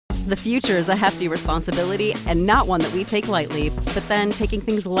The future is a hefty responsibility and not one that we take lightly. But then taking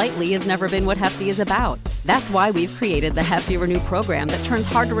things lightly has never been what Hefty is about. That's why we've created the Hefty Renew program that turns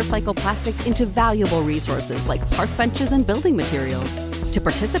hard to recycle plastics into valuable resources like park benches and building materials. To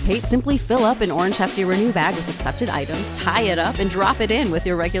participate, simply fill up an orange Hefty Renew bag with accepted items, tie it up, and drop it in with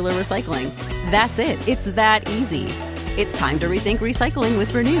your regular recycling. That's it. It's that easy. It's time to rethink recycling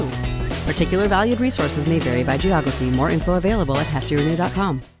with Renew. Particular valued resources may vary by geography. More info available at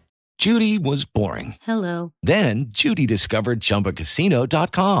heftyrenew.com. Judy was boring. Hello. Then Judy discovered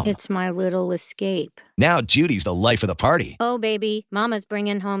ChumbaCasino.com. It's my little escape. Now Judy's the life of the party. Oh, baby, mama's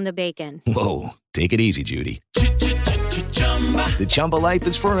bringing home the bacon. Whoa, take it easy, Judy. The Chumba life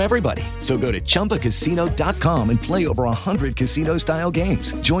is for everybody. So go to ChumbaCasino.com and play over 100 casino-style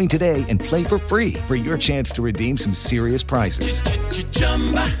games. Join today and play for free for your chance to redeem some serious prizes.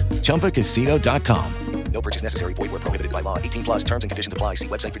 ChumbaCasino.com. No purchase necessary. Void where prohibited by law. 18 plus terms and conditions apply. See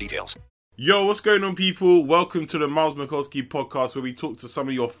website for details. Yo, what's going on, people? Welcome to the Miles Mikulski podcast, where we talk to some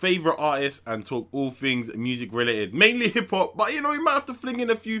of your favorite artists and talk all things music related, mainly hip hop, but you know, we might have to fling in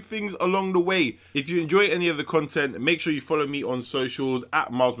a few things along the way. If you enjoy any of the content, make sure you follow me on socials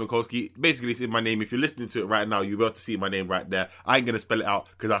at Miles Mikulski. Basically, it's in my name. If you're listening to it right now, you'll be able to see my name right there. I ain't gonna spell it out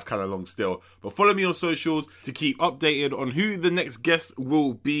because that's kind of long still, but follow me on socials to keep updated on who the next guest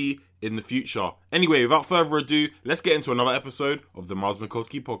will be in the future. Anyway, without further ado, let's get into another episode of the Miles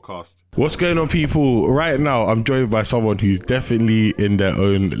Mikulski podcast. What's going on, people? Right now, I'm joined by someone who's definitely in their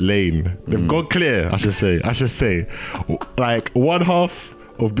own lane. They've gone clear, I should say. Like one half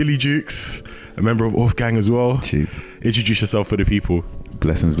of Billy Jukes, a member of Wolfgang as well. Jeez. Introduce yourself for the people.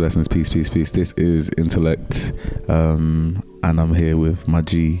 Blessings, peace. This is Intellect, and I'm here with my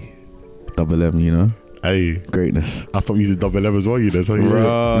G, Double M, you know. Hey, greatness. I stopped using Double M as well, you know. So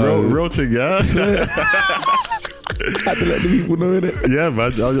real thing, yeah. Had to let the people know, innit? Yeah,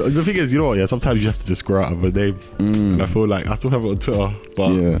 man. The thing is, you know what? Yeah, sometimes you have to just grow out of a name, and I feel like I still have it on Twitter,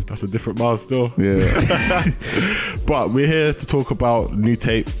 but that's a different Miles still. Yeah. But we're here to talk about new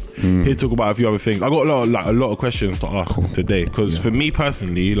tape. Here to talk about a few other things. I got a lot of questions to ask today, because for me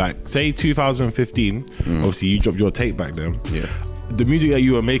personally, like say 2015, obviously you dropped your tape back then. Yeah. The music that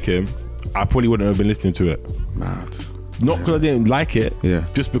you were making, I probably wouldn't have been listening to it. Mad. Not because I didn't like it,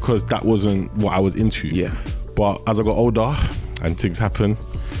 just because that wasn't what I was into. Yeah. But as I got older and things happen,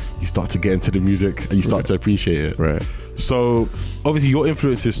 you start to get into the music and you start to appreciate it. Right. So obviously your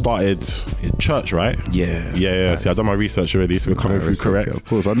influences started in church, right? Yeah. Nice. See, I've done my research already, so we're coming through correct. Of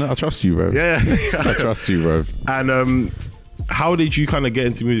course, I trust you, bro. Yeah. I trust you, bro. And how did you kind of get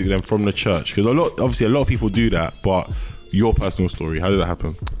into music then from the church? Because a lot of people do that, but your personal story, how did that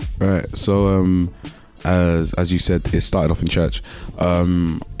happen? Right. So as you said, it started off in church.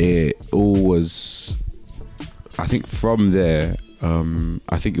 It all was, I think from there,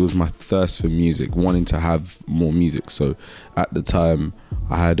 I think it was my thirst for music, wanting to have more music. So at the time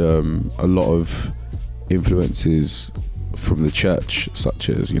I had a lot of influences from the church, such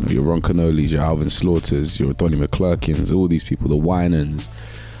as, you know, your Ron Canolis, your Alvin Slaughters, your Donnie McClurkins, all these people, the Winans,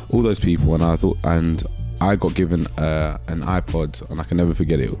 all those people. And I got given an iPod, and I can never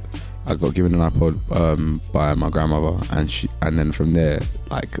forget it. I got given an iPod by my grandmother, and then from there,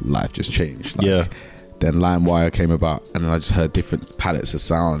 like, life just changed. Like, then LimeWire came about, and then I just heard different palettes of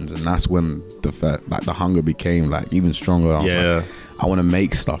sounds, and that's when the hunger became like even stronger. I was like, I want to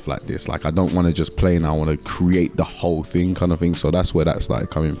make stuff like this. Like, I don't want to just play, and I want to create the whole thing, kind of thing. So that's where that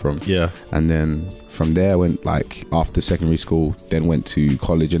started coming from. Yeah. And then from there, I went, like, after secondary school, then went to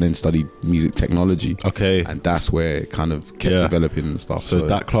college and then studied music technology. Okay. And that's where it kind of kept developing and stuff. So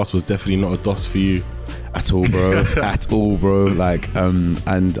that class was definitely not a DOS for you. At all, bro. Like,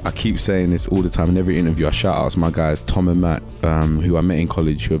 and I keep saying this all the time in every interview. I shout out to my guys, Tom and Matt, who I met in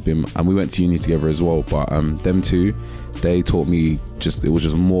college, who have been, and we went to uni together as well. But them two, they taught me it was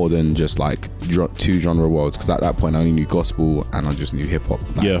just more than just like two genre worlds. Because at that point, I only knew gospel and I just knew hip hop,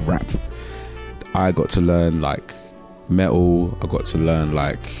 like rap. I got to learn like metal. I got to learn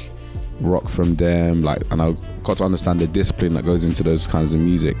like rock from them, like, and I got to understand the discipline that goes into those kinds of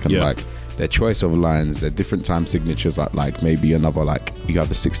music, and like their choice of lines, their different time signatures, like maybe another, like, you have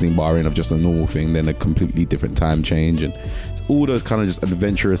the 16 bar in of just a normal thing, then a completely different time change, and all those kind of just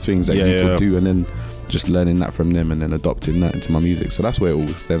adventurous things that people do, and then just learning that from them and then adopting that into my music. So that's where it all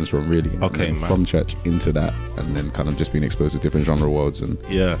stems from, really. Okay, man. From church into that, and then kind of just being exposed to different genre worlds. And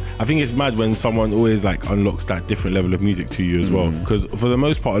I think it's mad when someone always like unlocks that different level of music to you as well, because for the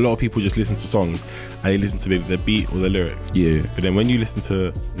most part, a lot of people just listen to songs and they listen to maybe the beat or the lyrics, but then when you listen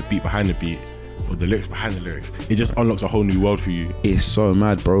to the beat behind the beat or the lyrics behind the lyrics, it just unlocks a whole new world for you. It's so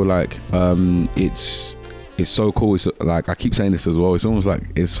mad, bro. Like, it's it's so cool. It's like, I keep saying this as well, it's almost like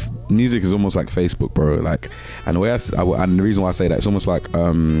music is almost like Facebook, bro. Like, and the way and the reason why I say that, it's almost like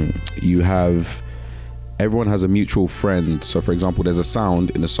everyone has a mutual friend. So for example, there's a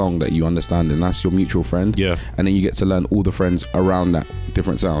sound in a song that you understand, and that's your mutual friend. Yeah. And then you get to learn all the friends around that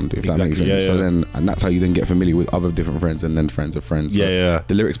different sound, if that makes sense. Yeah, so then, and that's how you then get familiar with other different friends, and then friends of friends. So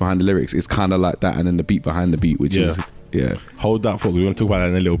the lyrics behind the lyrics is kind of like that, and then the beat behind the beat, which is hold that thought. We want to talk about that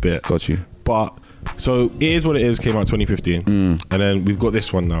in a little bit. Got you. But so It Is What It Is came out 2015, and then we've got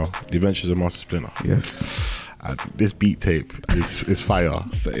this one now, The Adventures of Master Splinter. Yes. This beat tape is fire.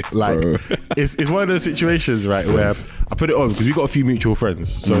 Safe, like, it's one of those situations, right, where I put it on because we got a few mutual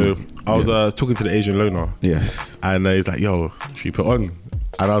friends. So I was talking to the Asian loner. Yes. And he's like, yo, should we put on?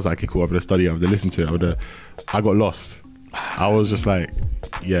 And I was like, okay, cool, I'm gonna study, I'm gonna listen to it. I got lost. I was just like,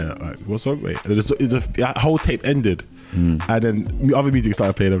 yeah, like, what's wrong? Wait. And that whole tape ended. And then other music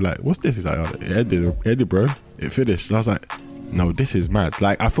started playing. I'm like, what's this? He's like, oh, it ended, bro. It finished. And I was like, no, this is mad.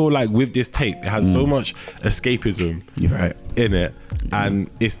 Like, I feel like with this tape, it has so much escapism in it, and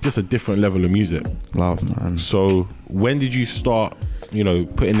it's just a different level of music. Love, man. So when did you start,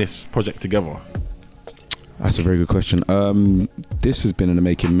 putting this project together? That's a very good question. This has been in the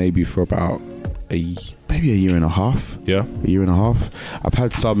making maybe for about maybe a year and a half. Yeah. A year and a half. I've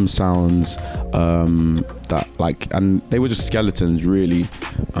had some sounds that like, and they were just skeletons really,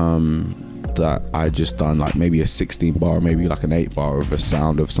 that I just done like maybe a 16 bar, maybe like an 8 bar of a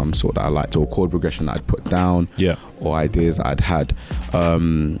sound of some sort that I liked, or a chord progression that I'd put down, or ideas I'd had.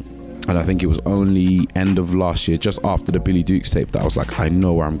 And I think it was only end of last year, just after the Billy Dukes tape, that I was like, I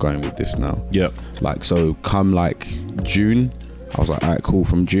know where I'm going with this now. Yeah. Like, so come like June, I was like, all right, cool.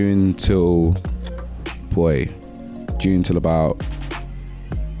 From June till about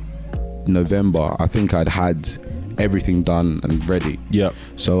November, I think I'd had everything done and ready. Yeah.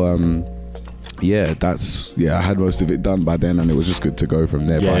 So I had most of it done by then, and it was just good to go from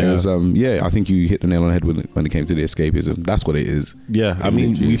there. But it was I think you hit the nail on the head when it came to the escapism. That's what it is. Yeah, I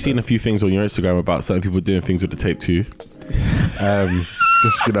mean, we've seen a few things on your Instagram about certain people doing things with the tape too.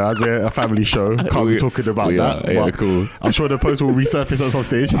 Just, as we're a family show, can't be talking about that. Yeah, cool. I'm sure the post will resurface at some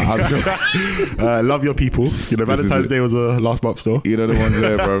stage. I'm sure. Love your people. Valentine's Day was last month still. You know the ones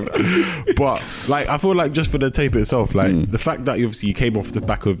there, bro. But like, I feel like just for the tape itself, like the fact that you came off the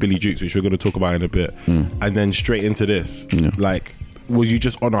back of Billy Dukes, which we're going to talk about in a bit, and then straight into this, like, was you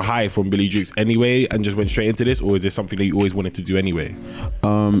just on a high from Billy Dukes anyway and just went straight into this, or is this something that you always wanted to do anyway?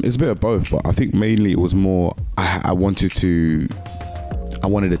 It's a bit of both, but I think mainly it was more I wanted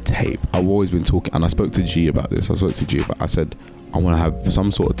a tape. I've always been talking, and I spoke to G about this. I said I want to have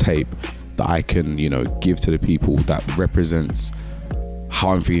some sort of tape that I can, give to the people that represents how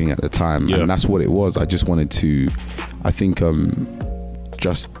I'm feeling at the time. And that's what it was. I just wanted to, I think,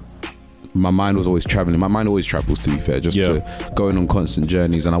 just my mind was always traveling. My mind always travels, to be fair, just to going on constant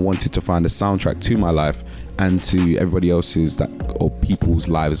journeys, and I wanted to find a soundtrack to my life and to everybody else's or people's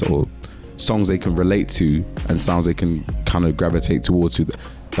lives, or songs they can relate to and sounds they can kind of gravitate towards,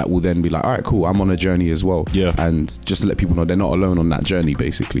 that will then be like, all right, cool, I'm on a journey as well. And just to let people know they're not alone on that journey,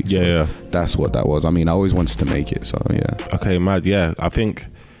 basically. So that's what that was. I mean, I always wanted to make it, so okay, mad. I think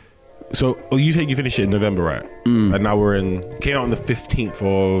so. You think you finished it in November, right? And now came out on the 15th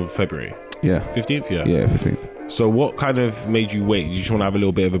of February. 15th. 15th. So what kind of made you wait? You just want to have a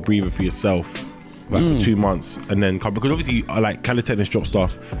little bit of a breather for yourself, like for 2 months, and then come, because obviously like Calitech dropped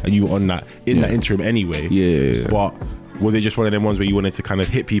stuff and you were on that in that interim anyway. But was it just one of them ones where you wanted to kind of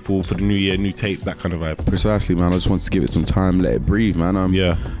hit people for the new year, new tape, that kind of vibe? Precisely, man. I just wanted to give it some time, let it breathe, man.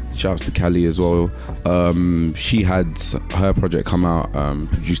 Shouts to Cali as well. She had her project come out,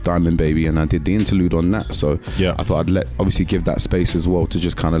 produced Diamond Baby, and I did the interlude on that. So I thought I'd obviously give that space as well to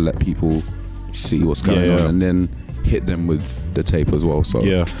just kind of let people see what's going on, and then hit them with the tape as well. So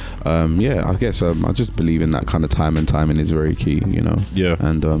I guess I just believe in that kind of time, and timing is very key,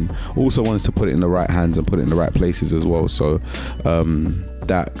 and also wanted to put it in the right hands and put it in the right places as well. So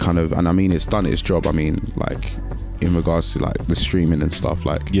that kind of, and I mean, it's done its job. I mean, like, in regards to like the streaming and stuff,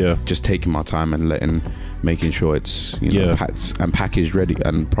 like just taking my time and making sure it's packed and packaged ready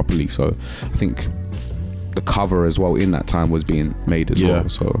and properly. So I think the cover as well in that time was being made as well.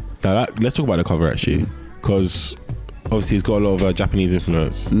 So now let's talk about the cover actually, because obviously it's got a lot of Japanese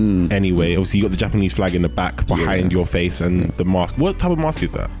influence. Anyway, obviously you got the Japanese flag in the back behind your face, and the mask. What type of mask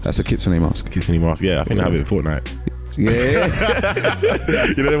is that? That's a Kitsune mask. Kitsune mask. I think I have it in Fortnite. You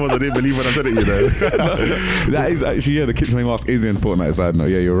know them ones I didn't believe when I said it, That is actually, the Kitsune mask is in Fortnite side note.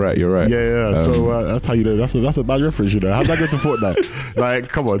 You're right. So that's how you know. That's a bad reference, How did I go to Fortnite? Like,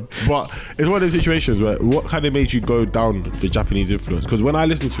 come on. But it's one of those situations where what kind of made you go down the Japanese influence? Because when I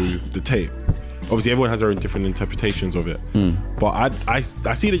listened to the tape, obviously everyone has their own different interpretations of it. But I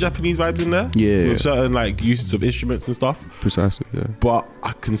see the Japanese vibes in there. Yeah. With certain like uses of instruments and stuff. Precisely, yeah. But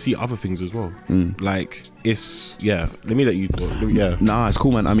I can see other things as well. Like it's let me let you talk. Nah, it's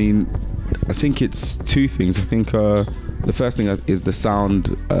cool, man. I mean, I think it's two things. I think the first thing is the sound,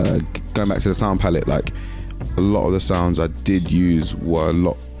 going back to the sound palette. Like a lot of the sounds I did use were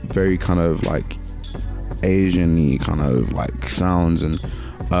very kind of like Asian-y kind of like sounds, and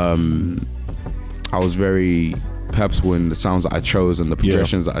I was very purposeful in the sounds that I chose and the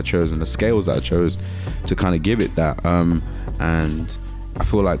progressions that I chose and the scales that I chose to kind of give it that. And I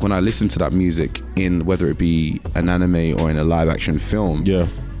feel like when I listen to that music in whether it be an anime or in a live action film,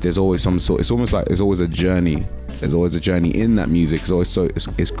 there's always some sort. It's almost like there's always a journey. There's always a journey in that music. It's always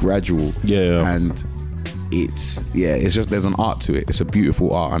it's gradual. And it's just there's an art to it. It's a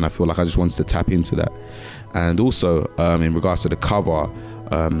beautiful art, and I feel like I just wanted to tap into that. And also in regards to the cover,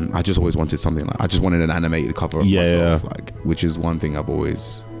 I just always wanted something like I just wanted an animated cover of myself, like, which is one thing I've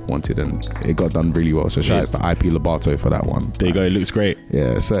always wanted, and it got done really well. So shout out to IP Lobato for that one. There you go. It looks great.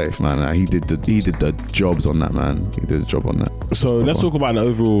 Yeah, safe man. He did the jobs on that, man. He did the job on that. So let's talk about the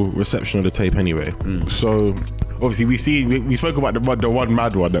overall reception of the tape anyway. So obviously we spoke about the one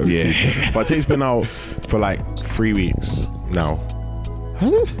mad one that we see, but tape's been out for like 3 weeks now.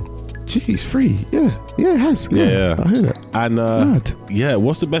 Jeez, 3? Yeah, it has. Yeah. I heard it. And mad.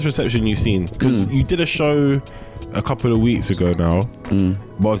 What's the best reception you've seen? Because you did a show a couple of weeks ago now,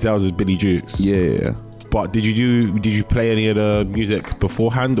 but obviously that was with Billy Dukes. Yeah. But did you play any of the music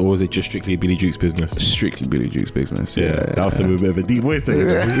beforehand, or was it just strictly Billy Dukes business? Strictly Billy Dukes business. Yeah, that was a bit of a deep voice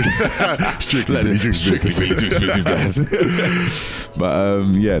there. Strictly Billy Dukes business. But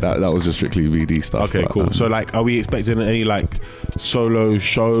that was just strictly BD stuff. Okay, cool. So like, are we expecting any like solo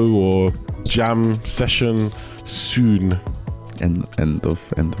show or jam session soon? End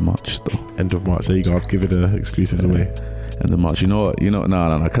of March though. End of March. There you go. I've given the exclusives away. End of March. You know what?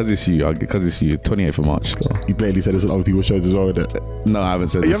 No. Because it's you. 28th of March though. You barely said this on other people's shows as well, isn't it? No, I haven't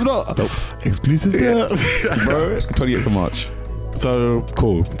said You this. have not? Nope. Exclusive there. Bro, 28th of March. So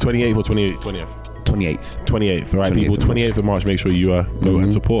cool. 28th or 20th? 28th. All right, people. 28th of March. Make sure you go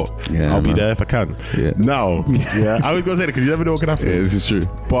and support. Yeah, I'll be there if I can. Yeah. Now, I was gonna say that because you never know what can happen. Yeah, this is true.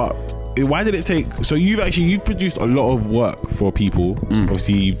 But why did it take? So you've produced a lot of work for people.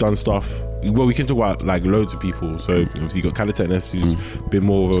 Obviously, you've done stuff. Well, we can talk about like loads of people. So obviously, you got Calitechness, who's been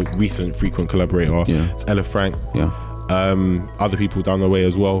more of a recent, frequent collaborator. Yeah. It's Ella Frank. Yeah. Other people down the way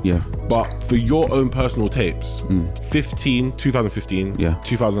as well. Yeah. But for your own personal tapes, 2015,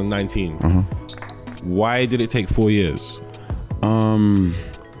 2019. Why did it take 4 years? I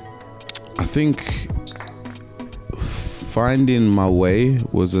think finding my way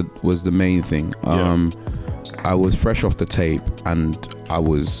was the main thing. I was fresh off the tape, and I've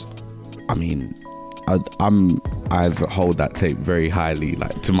hold that tape very highly,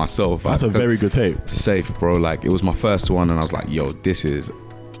 like to myself. That's a very good tape. Safe, bro. Like it was my first one, and I was like, yo,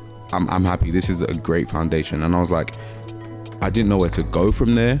 I'm happy. This is a great foundation. And I was like, I didn't know where to go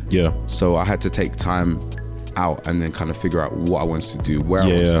from there. Yeah. So I had to take time out and then kind of figure out what I wanted to do, where I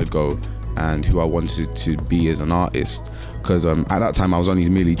wanted to go, and who I wanted to be as an artist. Because at that time I was only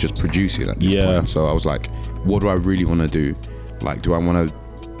merely just producing at this point. So I was like, what do I really want to do? Like, do I want to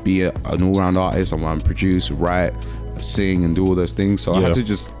be an all-round artist? I want to produce, write, sing, and do all those things. So I had to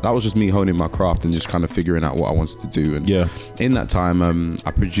that was just me honing my craft and just kind of figuring out what I wanted to do. And in that time,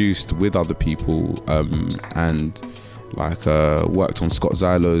 I produced with other people and like worked on Scott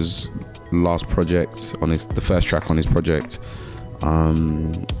Zylo's last project, on the first track on his project.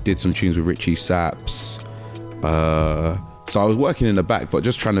 Did some tunes with Richie Saps. So I was working in the back, but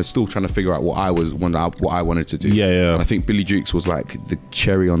just still trying to figure out what I wanted to do. And I think Billy Dukes was like the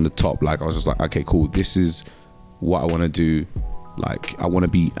cherry on the top. Like I was just like, okay, cool. This is what I want to do. Like I want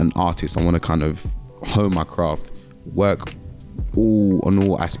to be an artist. I want to kind of hone my craft, work on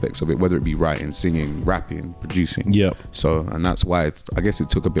all aspects of it, whether it be writing, singing, rapping, producing. So, and that's why I guess it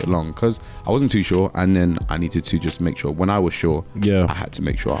took a bit long, because I wasn't too sure, and then I needed to just make sure when I was sure. I had to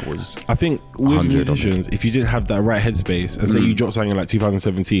make sure I was. I think with musicians, if you didn't have that right headspace, and say you dropped something in like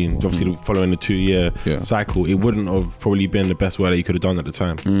 2017, obviously following the 2-year cycle, it wouldn't have probably been the best work that you could have done at the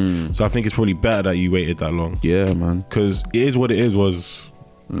time. So I think it's probably better that you waited that long. Yeah, man. Because it is what it is. Was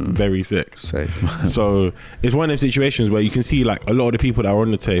very sick. Safe. So it's one of those situations where you can see like a lot of the people that are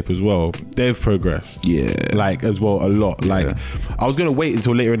on the tape as well, they've progressed. Like as well a lot. Like I was gonna wait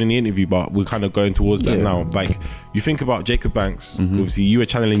until later in the interview, but we're kind of going towards that now. Like you think about Jacob Banks, obviously you were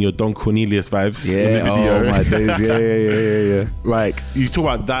channeling your Don Cornelius vibes in the video. Oh my days. Yeah. Like you talk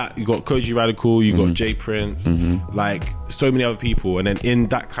about that, you got Koji Radical, you got Jay Prince, like so many other people, and then in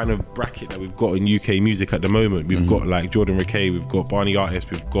that kind of bracket that we've got in UK music at the moment, we've got like Jordan Rakei, we've got Barney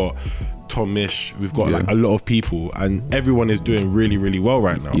Artist, we've got Tom Misch, we've got like a lot of people, and everyone is doing really, really well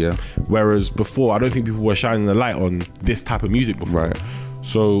right now. Yeah. Whereas before, I don't think people were shining the light on this type of music before. Right.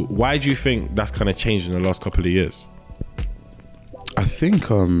 So why do you think that's kind of changed in the last couple of years? I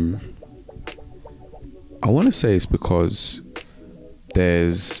think I want to say it's because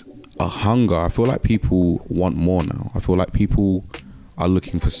there's a hunger. I feel like people want more now. I feel like people are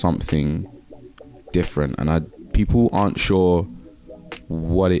looking for something different, and people aren't sure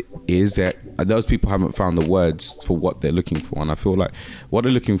what it is. That those people haven't found the words for what they're looking for, and I feel like what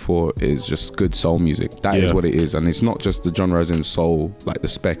they're looking for is just good soul music. That is what it is, and it's not just the genre as in soul, like the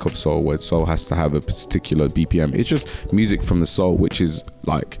spec of soul, where soul has to have a particular BPM. It's just music from the soul, which is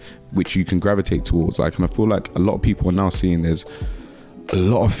like, which you can gravitate towards. Like, and I feel like a lot of people are now seeing there's a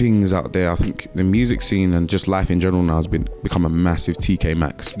lot of things out there. I think the music scene and just life in general now has become a massive TK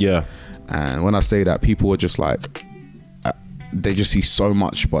Maxx. Yeah. And when I say that, people are just like, they just see so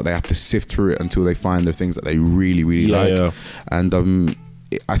much, but they have to sift through it until they find the things that they really, really like. Yeah. And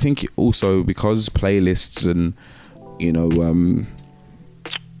I think also because playlists and, you know,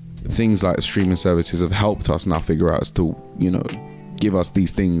 things like streaming services have helped us now figure out as to, you know, give us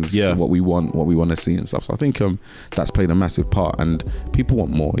these things, what we want to see and stuff. So I think that's played a massive part, and people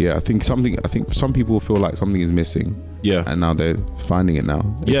want more. I think some people feel like something is missing, and now they're finding it now.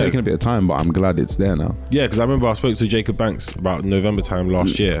 It's taking a bit of time, but I'm glad it's there now. Because I remember I spoke to Jacob Banks about November time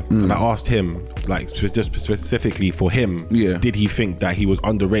last year, and I asked him, like, just specifically for him, did he think that he was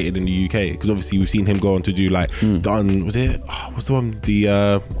underrated in the UK? Because obviously we've seen him go on to do like what's the one,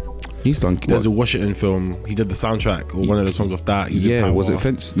 he's done. There's a Washington film. He did the soundtrack or one of the songs of that. Was it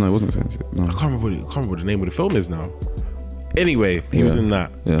Fence? No, it wasn't Fence. No. I can't remember what the name of the film is now. Anyway, he was in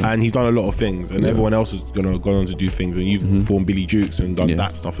that, and he's done a lot of things, and everyone else has gone on to do things, and you've formed Billy Jukes and done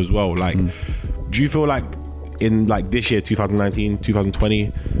that stuff as well. Like, do you feel like in like this year, 2019,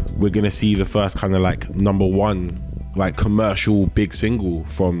 2020, we're gonna see the first kind of like number one like commercial big single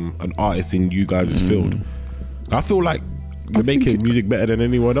from an artist in you guys' field? I feel like you're making music better than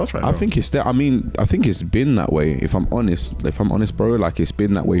anyone else right now. I think it's that. I mean, I think it's been that way. If I'm honest, bro, like it's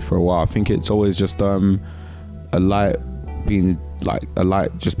been that way for a while. I think it's always just a light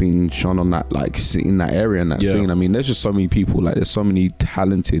just being shone on that, like in that area and that scene. I mean, there's just so many people. Like, there's so many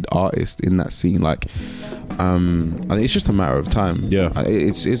talented artists in that scene. Like, I think it's just a matter of time.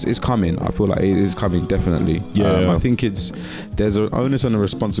 It's coming. I feel like it is coming, definitely. I think there's an onus and a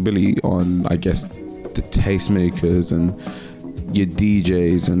responsibility on, I guess, the tastemakers and your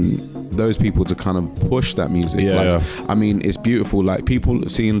DJs and those people to kind of push that music. I mean, it's beautiful. Like,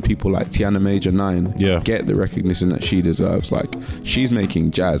 seeing people like Tiana Major 9 get the recognition that she deserves. Like, she's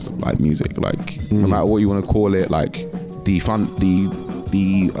making jazz like music. Like, no matter what you want to call it, like the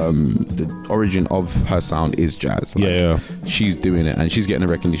origin of her sound is jazz. Like, she's doing it and she's getting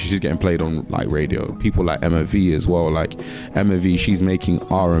the recognition. She's getting played on like radio. People like Emma V as well. Like Emma V, she's making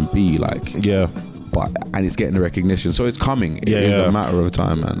R&B. Like, and it's getting the recognition, so it's coming. It is a matter of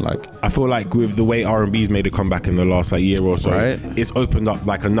time, man. Like, I feel like with the way R&B's made a comeback in the last like year or so, it's opened up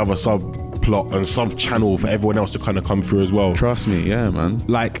like another subplot and sub channel for everyone else to kind of come through as well. Trust me, man.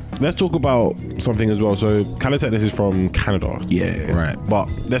 Like, let's talk about something as well. So Cali Technis is from Canada, right? But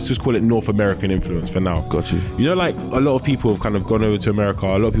let's just call it North American influence for now. Got you. You know, like a lot of people have kind of gone over to America.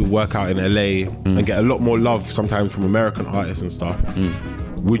 A lot of people work out in LA and get a lot more love sometimes from American artists and stuff.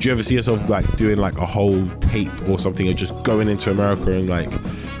 Would you ever see yourself like doing like a whole tape or something, or just going into America and like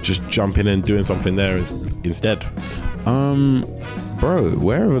just jumping and doing something there instead? Bro,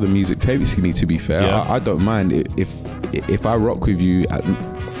 wherever the music takes you, to be fair, I don't mind if I rock with you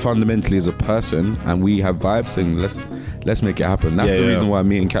fundamentally as a person and we have vibes, then let's make it happen. That's the reason why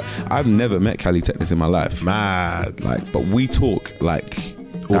me and I've never met Cali Technis in my life. Mad. Like, but we talk like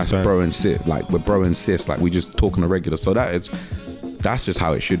that's bro and sis. Like, we're bro and sis. Like, we just talk on a regular. So that's just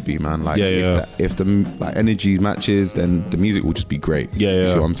how it should be, man. Like, if the like energy matches, then the music will just be great. You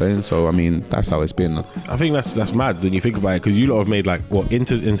see what I'm saying? So I mean, that's how it's been. I think that's mad when you think about it, because you lot have made like what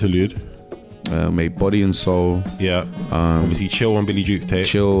Interlude, made Body and Soul. Obviously Chill on Billy Jukes tape.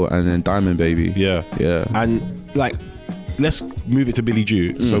 Chill, and then Diamond Baby. And like, let's move it to Billy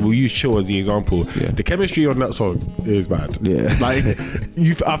Jukes. So we'll use Chill as the example. The chemistry on that song is bad. Like,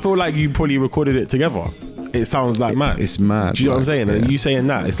 I feel like you probably recorded it together. it sounds like mad. It's mad. Do you know what I'm saying? Yeah. And you saying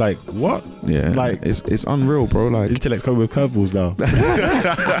that, it's like, what? Yeah, like it's unreal, bro. Like intellect coming with curveballs now.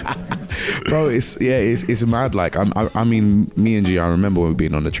 Bro, it's mad. Like I mean, me and G, I remember when we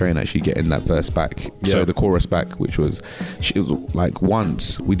being on the train actually getting that verse back, so the chorus back, which was like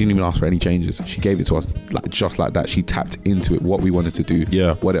once we didn't even ask for any changes. She gave it to us like just like that. She tapped into it, what we wanted to do.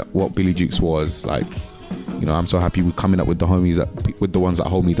 Yeah, what Billy Dukes was like. You know, I'm so happy we're coming up with the homies with the ones that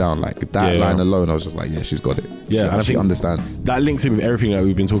hold me down. Like that line alone, I was just like, yeah, she's got it. Yeah, and I think understands. That links in with everything that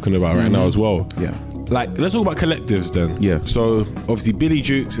we've been talking about right now as well. Yeah. Like, let's talk about collectives then. Yeah. So obviously Billy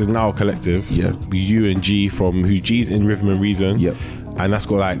Dukes is now a collective. Yeah. You and G from who G's in Rhythm and Reason. Yep. And that's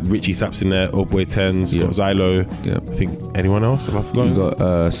got like Richie Saps in there, Old Boy Tens, got Zylo. Yep. I think anyone else? Have I forgotten? You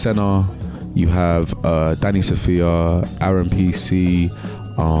got Senna. You have Danny Sophia, Aaron PC.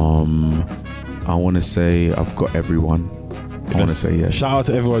 I want to say I've got everyone. I want to say yeah. Shout out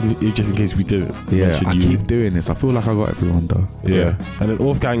to everyone, just in case we didn't. Yeah, I keep doing this. I feel like I got everyone though. Yeah. And then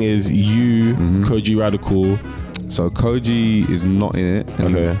Wolfgang is you, Koji Radical. So Koji is not in it.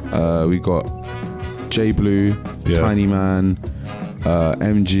 Okay. We got J Blue, Tiny Man,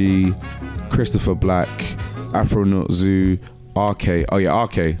 MG, Christopher Black, Afronaut Zoo, RK. Oh yeah,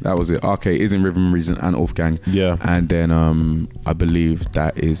 RK. That was it. RK is in Rhythm and Reason and Wolfgang. Yeah. And then I believe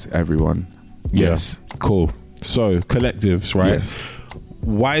that is everyone. Yes. Yeah. Cool. So collectives, right? Yes.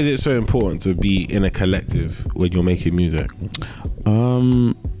 Why is it so important to be in a collective when you're making music?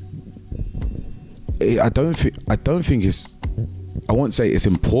 I don't think it's. I won't say it's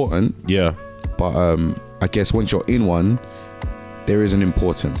important. Yeah. But I guess once you're in one, there is an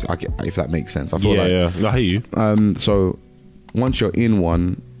importance. If that makes sense. I feel like. I hear you. So once you're in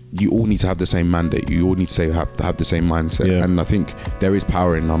one, you all need to have the same mandate. You all need to have the same mindset. Yeah. And I think there is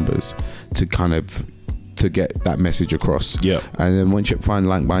power in numbers to kind of to get that message across. Yeah. And then once you find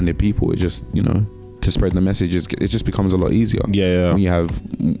like-minded people, it just, you know, to spread the message, it just becomes a lot easier. Yeah. When you have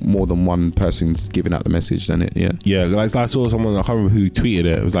more than one person giving out the message, then Yeah, like I saw someone, I can't remember who tweeted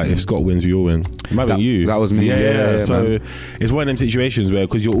it. It was like, if Scott wins, we all win. It might be you. That was me. Yeah, so man. it's one of them situations where,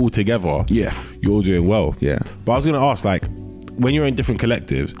 because you're all together, you're all doing well. Yeah. But I was going to ask, like, when you're in different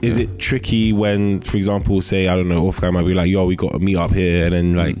collectives, is it tricky when, for example, say, I don't know, Wolfgang might be like, yo, we got to meet up here, and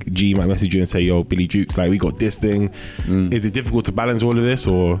then like G might message you and say, yo, Billy Dukes, like, we got this thing. Is it difficult to balance all of this,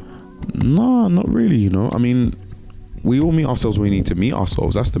 or? No, not really, you know. I mean, we all meet ourselves when we need to meet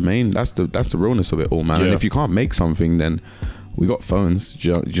ourselves. That's the realness of it all, man. Yeah. And if you can't make something, then we got phones.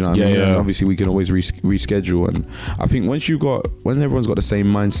 Do you know what I mean? Yeah. And obviously we can always reschedule. And I think when everyone's got the same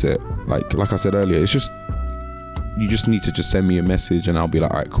mindset, like I said earlier, it's just, you just need to just send me a message and I'll be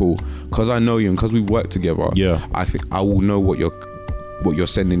like, all right, cool. Because I know you and because we've worked together, I think I will know what you're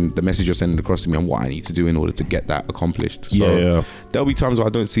sending, the message you're sending across to me, and what I need to do in order to get that accomplished. So there'll be times where I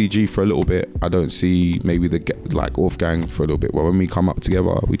don't see G for a little bit. I don't see maybe like Wolfgang for a little bit. But when we come up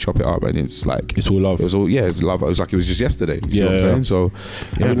together, we chop it up, and it's like it's all love. It was all it's love. It was like it was just yesterday. You know what I'm saying? So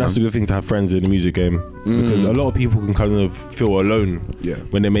I think that's a good thing to have friends in the music game, because a lot of people can kind of feel alone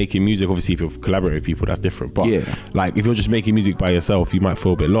when they're making music. Obviously, if you're collaborating with people, that's different. But like if you're just making music by yourself, you might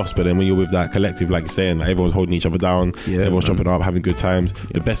feel a bit lost. But then when you're with that collective, like you're saying, like everyone's holding each other down, everyone's jumping up, having good times.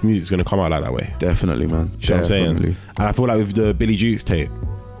 The best music's going to come out like that way. Definitely, man. You know what I'm saying? And I feel like with the Billy Dukes tape,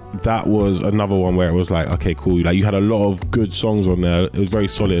 that was another one where it was like, okay, cool. Like you had a lot of good songs on there. It was very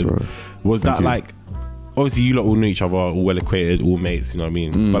solid. Right. Was that like, obviously you lot all knew each other, all well acquainted, all mates, you know what I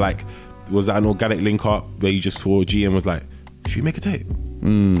mean? But like, was that an organic link up where you just saw G and was like, should we make a tape?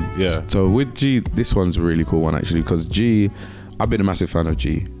 Yeah. So with G, this one's a really cool one actually, because G, I've been a massive fan of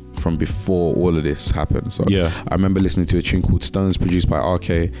G from before all of this happened. So I remember listening to a tune called Stones, produced by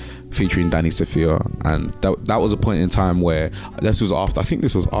RK, featuring Danny Sophia, and that was a point in time where this was after. I think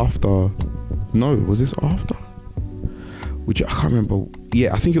this was after. No, was this after? Which I can't remember.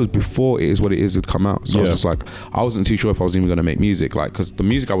 Yeah, I think it was before It Is What It Is had come out. So I was just like, I wasn't too sure if I was even going to make music, like, because the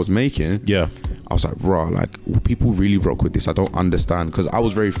music I was making, I was like, raw, like, people really rock with this. I don't understand, because I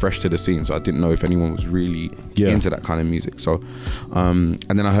was very fresh to the scene, so I didn't know if anyone was really into that kind of music. So and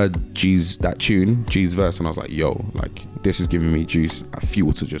then I heard G's verse, and I was like, yo, like, this is giving me juice,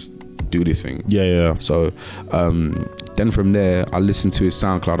 fuel to just do this thing. So then from there, I listened to his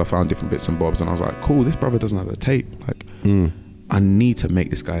SoundCloud. I found different bits and bobs, and I was like, cool, this brother doesn't have a tape. Like, I need to make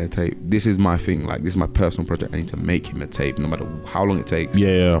this guy a tape. This is my thing. Like, this is my personal project. I need to make him a tape, no matter how long it takes.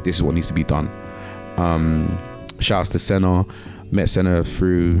 This is what needs to be done. Shouts to Senna. Met Senna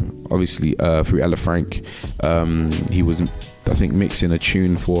through Ella Frank. He was, I think, mixing a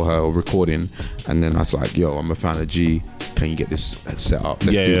tune for her or recording, and then I was like, yo, I'm a fan of G. Can you get this set up?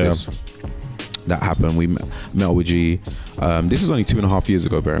 Let's do this. That happened. We met with G. This was only 2.5 years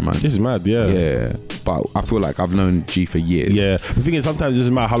ago, bear in mind. This is mad, Yeah. but I feel like I've known G for years. Yeah, the thing is, sometimes it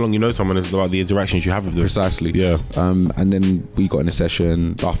doesn't matter how long you know someone, it's about the interactions you have with them. Precisely. Yeah. And then we got in a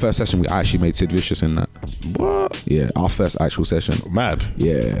session. Our first session, we actually made Sid Vicious in that. What? Yeah, our first actual session. Mad.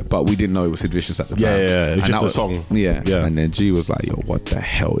 Yeah, but we didn't know it was Sid Vicious at the time. Yeah, it was And just that a song. Yeah, Yeah. And then G was like, "Yo, what the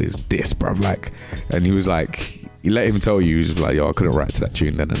hell is this, bruv?" Like, and he was like, he let him tell you, he was just like, "Yo, I couldn't write to that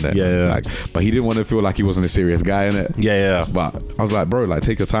tune then and then." Yeah. Like, but he didn't want to feel like he wasn't a serious guy in it. Yeah. But I was like, bro, like,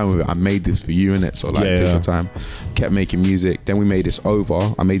 take your time with it. I made this for you in it, so like, take your time. Kept making music. Then we made It's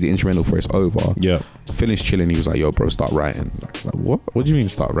Over. I made the instrumental for It's Over. Yeah. Finished chilling. He was like, "Yo, bro, start writing." Like, I was like, what? What do you mean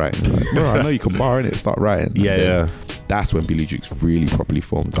start writing? Like, bro, I know you can bar in it. Start writing. Yeah. That's when Billy Jukes really properly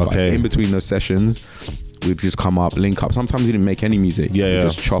formed. Okay. Like, in between those sessions, we'd just come up, link up. Sometimes we didn't make any music. Yeah. We'd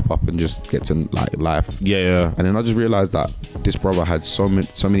just chop up and just get to like life. Yeah. And then I just realized that this brother had so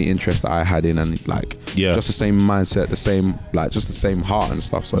many interests that I had in, and like just the same mindset, the same just the same heart and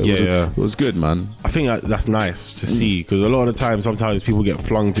stuff. So it was good, man. I think that's nice to see, because a lot of the time, sometimes people get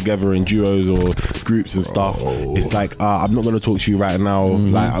flung together in duos or groups and stuff. It's like, I'm not going to talk to you right now.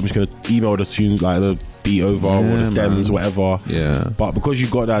 Like, I'm just going to email the tunes, like the beat over or the stems, whatever. Yeah. But because you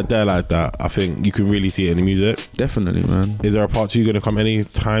got that there like that, I think you can really see it in the music. Definitely, man. Is there a part 2 going to come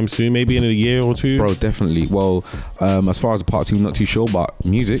anytime soon? Maybe in a year or two? Bro, definitely. Well, as far as a part 2, I'm not too sure, but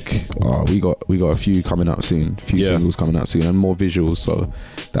music, we got a few coming out soon. A few singles coming out soon, and more visuals. So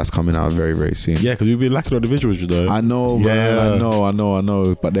that's coming out very, very soon. Yeah, because we've been lacking on the visuals, you know. I know, man. I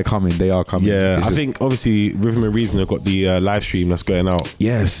know. But they're coming. They are coming. Yeah, I think obviously Rhythm and Reason have got the live stream that's going out.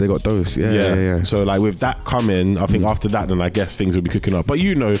 Yes, they got those. Yeah. So like with that coming, I think after that, then I guess things will be cooking up. But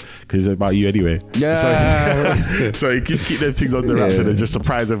you know, because it's about you anyway. Yeah. So you just keep them things on the wraps and then just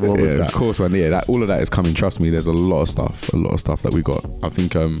surprise everyone with that. Of course, man. Yeah, all of that is coming. Trust me. There's a lot of stuff that we got. I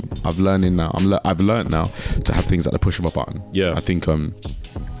think I've learned now to have things at the push of a button. Yeah. I think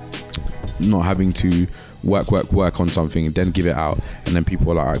not having to work on something and then give it out, and then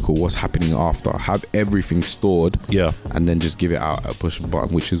people are like, alright, cool, what's happening after? Have everything stored, and then just give it out at a push of a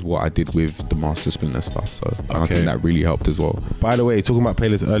button, which is what I did with the Master Splinter stuff. So I think that really helped as well. By the way, talking about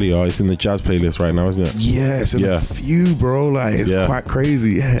playlists earlier, it's in the jazz playlist right now, isn't it? Yeah, it's in a few, bro. Like, it's quite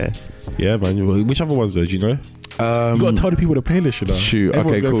crazy. Yeah, man. Which other ones though, do you know? You gotta tell the people the playlist, you know. Shoot,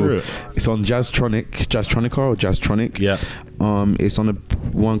 everyone's okay, cool. It. It's on Jazztronica or Jazztronic. Yeah. It's on a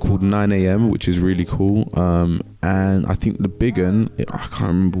one called 9 AM, which is really cool. And I think the big one, I can't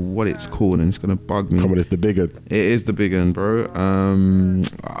remember what it's called, and it's gonna bug me. Come on, it's the big one. It is the big one, bro. 1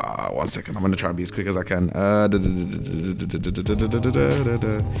 second, I'm gonna try and be as quick as I can.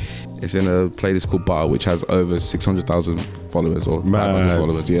 It's in a playlist called Bar, which has over 600,000 followers or 500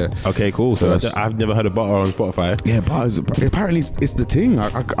 followers. Yeah. Okay, cool. So I've never heard of Butter on Spotify. Yeah, Butter. Apparently, it's the thing.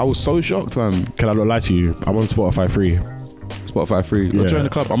 I was so shocked, man. Can I not lie to you? I'm on Spotify free. Spotify free. Yeah. Join the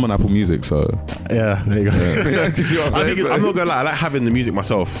club. I'm on Apple Music, so yeah, there you go. Yeah. I'm not gonna lie. I like having the music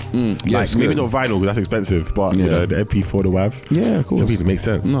myself. Like maybe not vinyl because that's expensive, but you know, the MP4, the WAV. Yeah, of course. It makes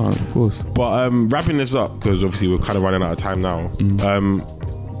sense. No, of course. But wrapping this up, because obviously we're kind of running out of time now.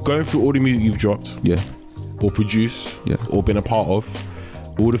 Going through all the music you've dropped, or produced, or been a part of,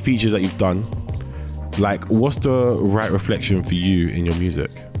 all the features that you've done. Like, what's the right reflection for you in your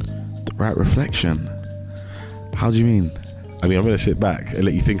music? The right reflection? How do you mean? I mean, I'm going to sit back and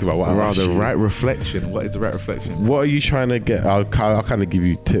let you think about what I'm asking. The right reflection. What is the right reflection? What are you trying to get? I'll kind of give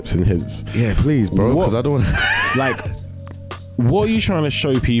you tips and hints. Yeah, please, bro. Because I don't want to... Like, what are you trying to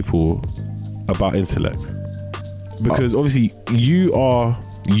show people about intellect? Because obviously you are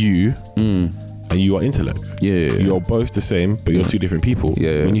you and you are intellect. Yeah. You're both the same, but you're two different people.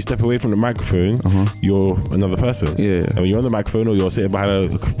 Yeah. When you step away from the microphone, you're another person. Yeah. And when you're on the microphone or you're sitting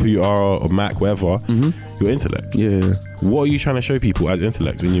behind a computer or Mac, whatever, you're intellect. Yeah. What are you trying to show people as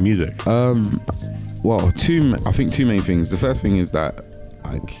intellect in your music? Well, I think two main things. The first thing is that,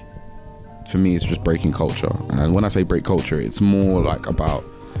 like, for me, it's just breaking culture. And when I say break culture, it's more like about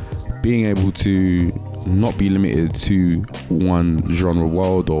being able to not be limited to one genre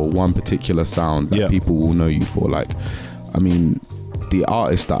world or one particular sound that people will know you for. Like, I mean, the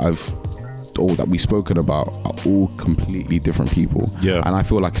artists that we've spoken about are all completely different people. Yeah. And I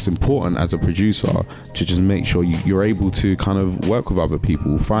feel like it's important as a producer to just make sure you're able to kind of work with other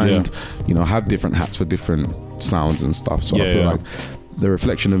people, find, have different hats for different sounds and stuff. So I feel like the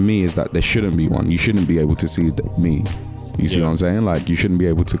reflection of me is that there shouldn't be one. You shouldn't be able to see me. You see what I'm saying? Like, you shouldn't be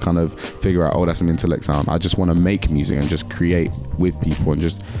able to kind of figure out, oh, that's an intellect sound. I just want to make music and just create with people and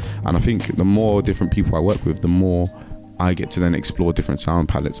I think the more different people I work with, the more I get to then explore different sound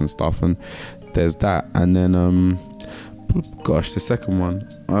palettes and stuff. And there's that. And then, the second one,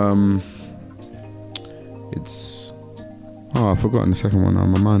 I've forgotten the second one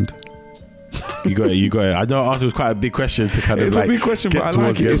on my mind. You got it. I know I asked, it was quite a big question to kind of It's like a big question, but I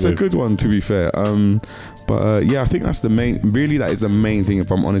like it. It's a good one, to be fair. But yeah, I think that's the main. Really, that is the main thing.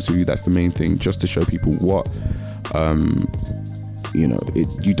 If I'm honest with you, that's the main thing. Just to show people what,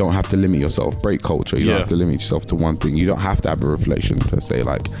 you don't have to limit yourself. Break culture. You don't have to limit yourself to one thing. You don't have to have a reflection per se.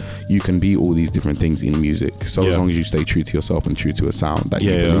 Like, you can be all these different things in music. So as long as you stay true to yourself and true to a sound that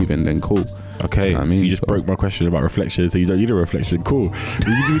you believe in, then cool. Okay, you know what I mean? So you just broke my question about reflection, so you don't need a reflection. Cool.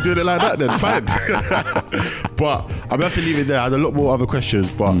 We doing it like that then, fine. But I'm gonna have to leave it there. I had a lot more other questions,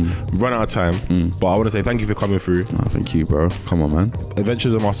 but run out of time. But I want to say thank you for coming through. Oh, thank you, bro. Come on, man.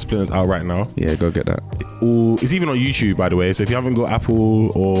 Adventures of Master Splinter's out right now. Yeah, go get that. It's even on YouTube, by the way. So if you haven't got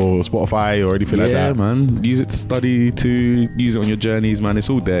Apple or Spotify or anything like that, yeah, man. Use it to study, to use it on your journeys, man. It's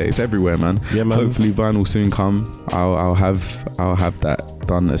all there. It's everywhere, man. Yeah, man. Hopefully, vinyl will soon come. I'll have that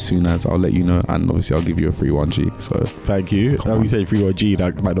done as soon as. I'll let you know, and obviously I'll give you a free 1G. So thank you. You say free 1G,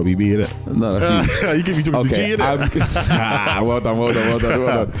 that might not be me, innit? No, that's you. You give me something to G, innit? Well done.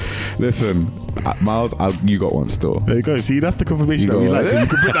 Listen, Miles, you got one still. There you go. See, that's the confirmation that we like. You can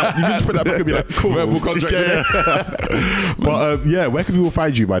just put that back and be like, cool. Verbal contract. But where can people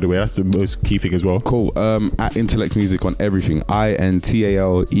find you, by the way? That's the most key thing as well. Cool. At Intellect Music on everything.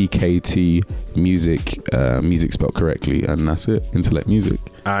 INTALEKT Music. Music spelled correctly, and that's it. Intellect Music.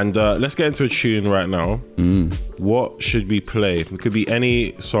 And let's get into a tune right now. What should we play? It could be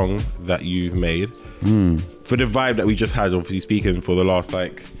any song that you've made. For the vibe that we just had, obviously speaking for the last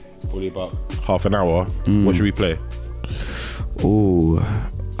probably about half an hour. What should we play? Oh,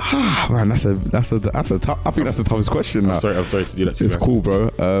 man, that's a tough. I think that's the toughest question. I'm sorry to do that to you. It's cool, bro.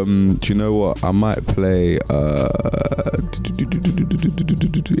 Do you know what? I might play.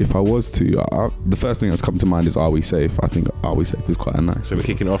 If I was to, the first thing that's come to mind is "Are We Safe?" I think "Are We Safe" is quite a nice. So we're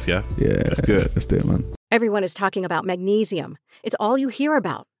kicking off, yeah. Yeah, let's do it. Let's do it, man. Everyone is talking about magnesium. It's all you hear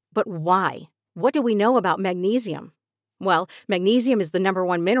about. But why? What do we know about magnesium? Well, magnesium is the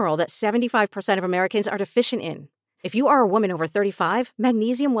 #1 mineral that 75% of Americans are deficient in. If you are a woman over 35,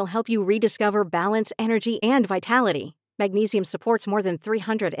 magnesium will help you rediscover balance, energy, and vitality. Magnesium supports more than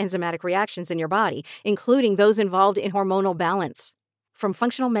 300 enzymatic reactions in your body, including those involved in hormonal balance. From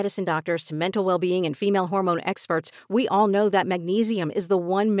functional medicine doctors to mental well-being and female hormone experts, we all know that magnesium is the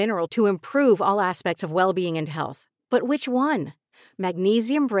one mineral to improve all aspects of well-being and health. But which one?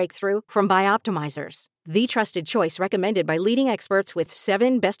 Magnesium Breakthrough from Bioptimizers, the trusted choice recommended by leading experts with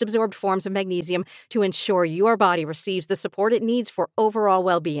 7 best-absorbed forms of magnesium to ensure your body receives the support it needs for overall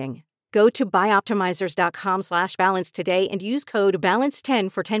well-being. Go to bioptimizers.com/balance today and use code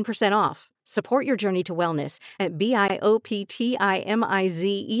BALANCE10 for 10% off. Support your journey to wellness at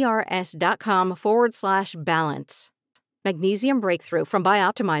bioptimizers.com/balance. Magnesium Breakthrough from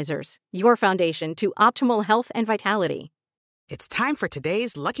Bioptimizers, your foundation to optimal health and vitality. It's time for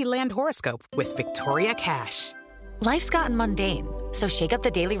today's Lucky Land horoscope with Victoria Cash. Life's gotten mundane, so shake up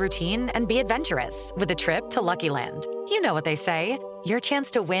the daily routine and be adventurous with a trip to Lucky Land. You know what they say, your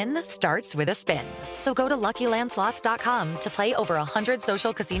chance to win starts with a spin. So go to LuckyLandSlots.com to play over 100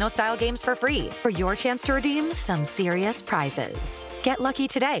 social casino-style games for free for your chance to redeem some serious prizes. Get lucky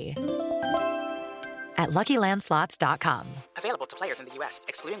today at LuckyLandSlots.com. Available to players in the U.S.,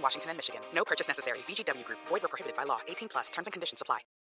 excluding Washington and Michigan. No purchase necessary. VGW Group. Void where prohibited by law. 18+. Terms and conditions apply.